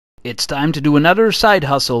It's time to do another side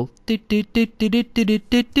hustle.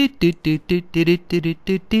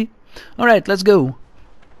 Alright, let's go.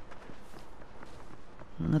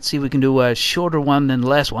 Let's see if we can do a shorter one than the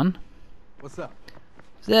last one. What's up?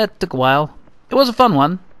 That took a while. It was a fun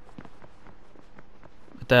one.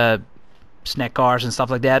 With the snack cars and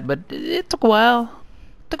stuff like that, but it took a while.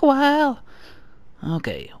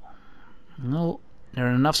 Okay. No, there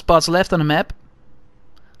are enough spots left on the map.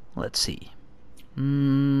 Let's see.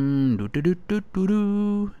 Well,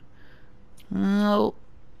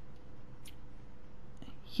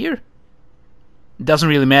 here. It doesn't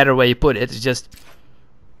really matter where you put it. It's just,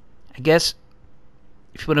 I guess,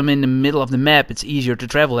 if you put them in the middle of the map, it's easier to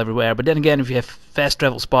travel everywhere. But then again, if you have fast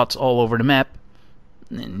travel spots all over the map,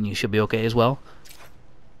 then you should be okay as well.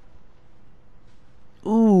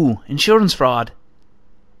 Ooh, insurance fraud.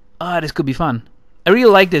 Ah, this could be fun. I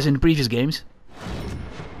really like this in the previous games.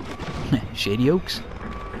 Shady Oaks.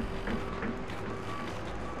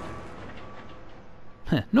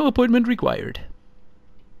 No appointment required.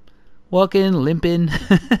 Walk in, limp in.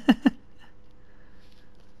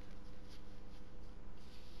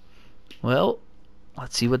 Well,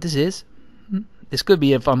 let's see what this is. This could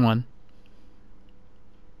be a fun one.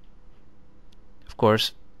 Of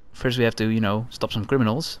course, first we have to, you know, stop some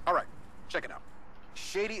criminals. Alright, check it out.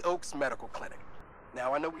 Shady Oaks Medical Clinic.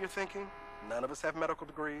 Now I know what you're thinking. None of us have medical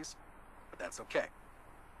degrees, but that's okay.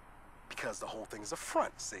 Because the whole thing is a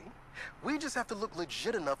front, see? We just have to look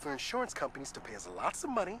legit enough for insurance companies to pay us lots of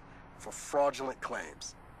money for fraudulent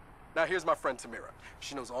claims. Now here's my friend Tamira.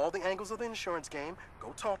 She knows all the angles of the insurance game.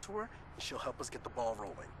 Go talk to her, and she'll help us get the ball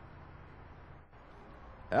rolling.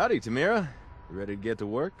 Howdy, Tamira. You ready to get to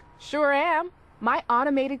work? Sure am. My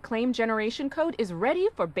automated claim generation code is ready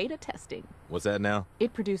for beta testing. What's that now?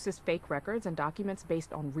 It produces fake records and documents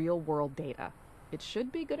based on real-world data. It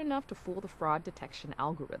should be good enough to fool the fraud detection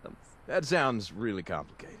algorithms. That sounds really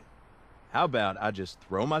complicated. How about I just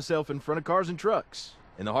throw myself in front of cars and trucks?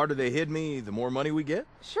 And the harder they hit me, the more money we get?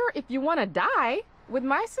 Sure, if you want to die. With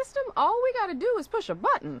my system, all we gotta do is push a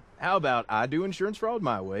button. How about I do insurance fraud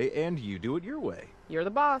my way and you do it your way? You're the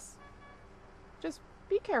boss. Just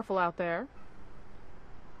be careful out there.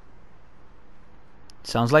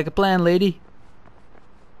 Sounds like a plan, lady.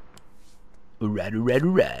 Alright.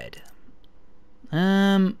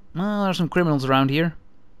 Well, there's some criminals around here.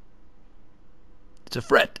 It's a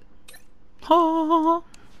threat.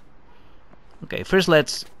 Okay, first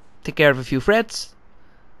let's take care of a few threats.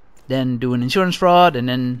 Then do an insurance fraud, and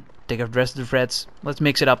then take care of the rest of the threats. Let's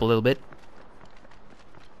mix it up a little bit.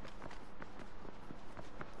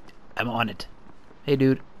 I'm on it. Hey,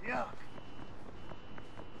 dude. Yeah.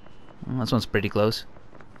 Well, this one's pretty close.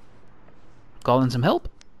 Call in some help.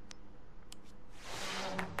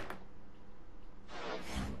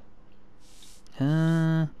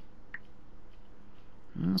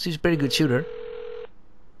 She's a pretty good shooter.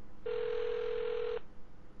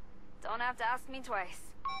 Don't have to ask me twice.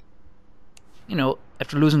 You know,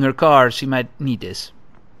 after losing her car, she might need this.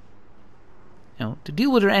 You know, to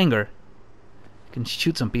deal with her anger. You can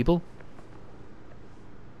shoot some people.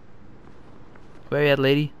 Where are you at,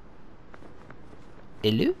 lady?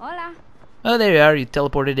 Hello? Hola. Oh, there you are. You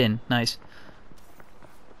teleported in. Nice.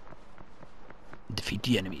 Defeat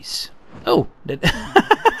the enemies. Oh, that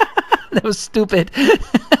that was stupid.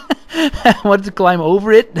 I wanted to climb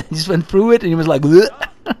over it. I just went through it, and he was like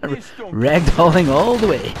ragdolling all the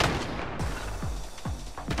way.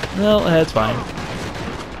 Well, that's fine.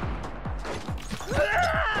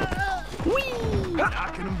 Whee!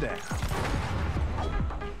 Knocking him down.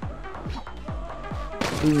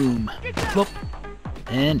 Boom. Plop.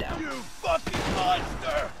 And down. You fucking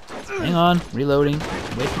monster! Hang on. Reloading.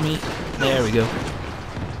 Wait for me. There we go.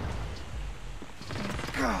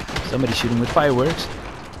 Somebody's shooting with fireworks.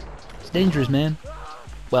 It's dangerous, man.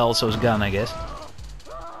 Well, so's a gun, I guess.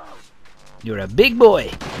 You're a big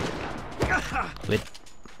boy. With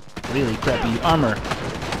really crappy armor.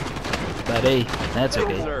 But hey, that's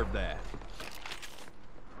okay. Deserve that.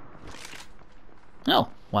 Oh,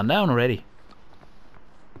 one down already.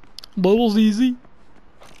 Bubbles easy.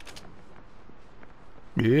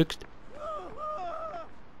 Next.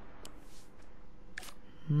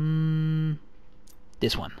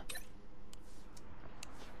 This one.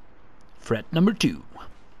 Threat number 2.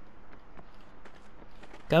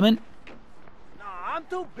 Coming. Nah, I'm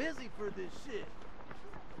too busy for this shit.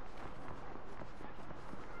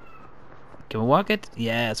 Can we walk it?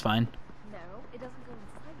 Yeah, it's fine. No, it doesn't go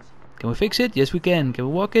inside. Can we fix it? Yes, we can. Can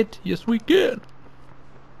we walk it? Yes, we can.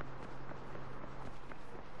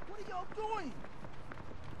 What are y'all doing?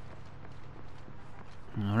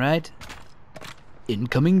 Alright.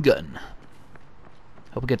 Incoming gun.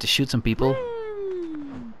 Hope we get to shoot some people.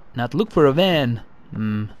 Not look for a van.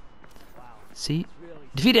 See?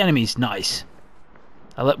 Defeat enemies. Nice.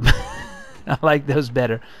 I like those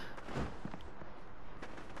better.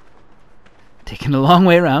 Taking a long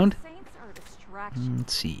way around. Saints are a distraction.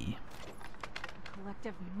 Let's see.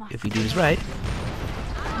 Collective must If we do this right. a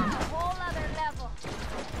whole other level.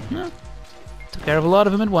 No. Took care of a lot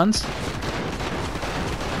of them at once.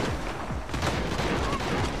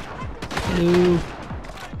 Hello.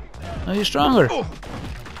 Oh, you're stronger.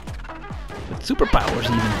 With superpowers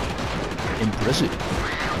even. Impressive.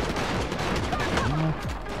 Oh,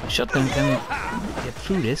 a shotgun can get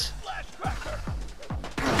through this.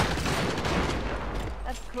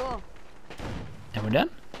 That's cool. And we're done?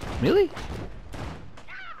 Really?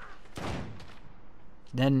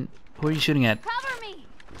 Then who are you shooting at? Cover me.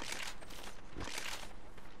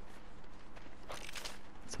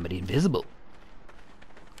 Somebody invisible.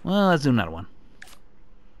 Well, let's do another one.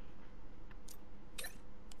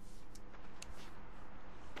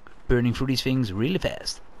 Burning through these things really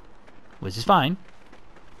fast. Which is fine.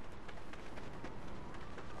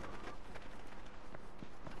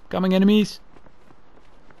 Coming enemies.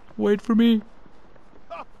 Wait for me.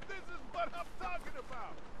 This is what I'm talking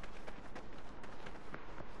about.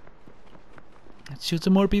 Let's shoot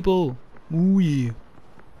some more people. Ooh yeah.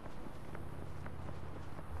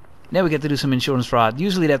 Now we get to do some insurance fraud.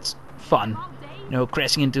 Usually that's fun. You know,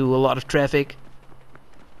 crashing into a lot of traffic.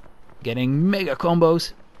 Getting mega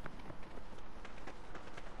combos.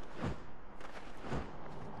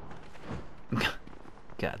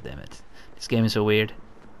 God damn it. This game is so weird.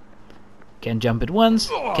 Can't jump it once,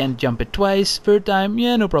 can't jump it twice, third time,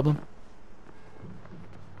 yeah, no problem.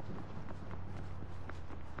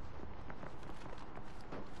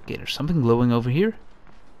 Okay, there's something glowing over here.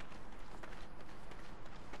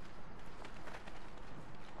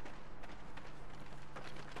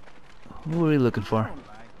 Who are we looking for?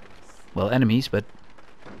 Well, enemies, but...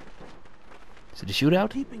 Is it a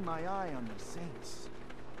shootout? Keeping my eye on the Saints.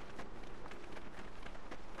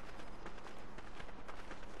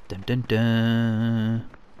 Dun dun dun.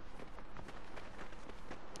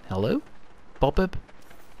 Hello? Pop-up?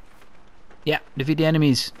 Yeah, defeat the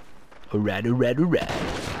enemies. Alright, alright, alright.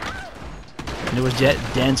 And there was Jet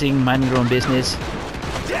dancing, minding their own business.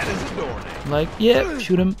 Dead as a doornail. Like, yeah,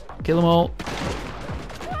 shoot them, kill them all.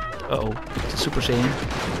 Uh-oh, it's a Super Saiyan.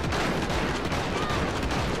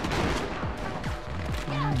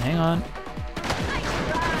 Hang on.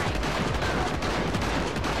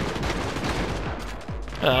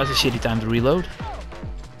 That's a shitty time to reload.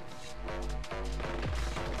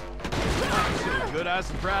 So good I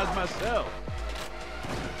surprised myself.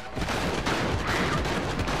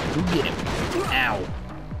 Go get him. Ow.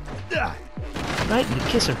 Right in the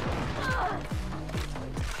kisser.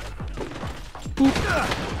 Boop.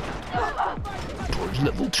 Towards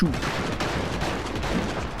level 2.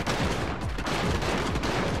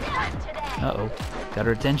 Uh-oh. Got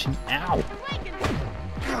her attention. Ow.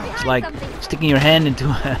 It's like sticking your hand into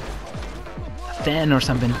a fan or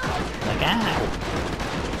something. Like, ow.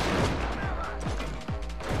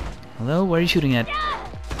 Hello? Where are you shooting at?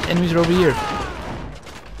 Enemies are over here.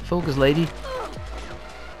 Focus, lady.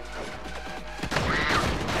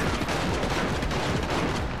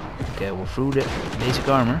 Okay, we're through the basic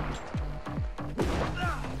armor.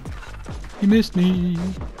 You missed me.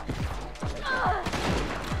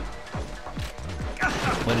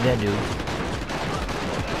 What did that do?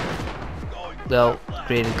 Well,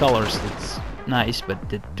 created colors. That's nice, but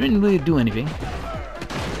it didn't really do anything.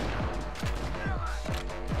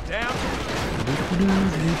 Down.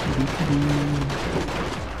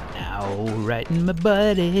 Ow, right in my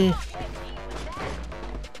buddy.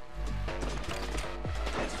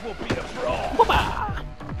 This will be a brawl. Whoopah.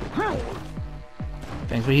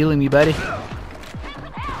 Thanks for healing me, buddy.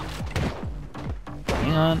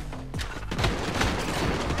 Hang on.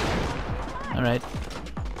 Alright.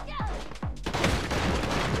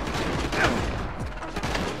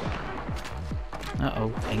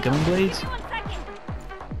 Uh-oh. Incoming blades?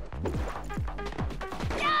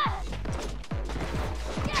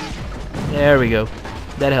 There we go.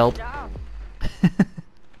 That helped.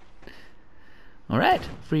 Alright.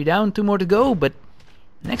 3 down, 2 more to go, but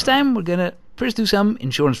next time we're gonna first do some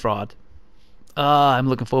insurance fraud. I'm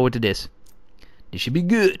looking forward to this. This should be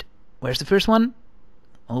good. Where's the first one?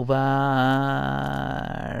 Over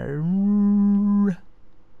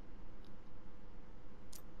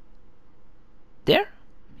there?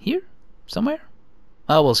 Here? Somewhere?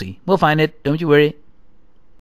 Oh, we'll see. We'll find it. Don't you worry.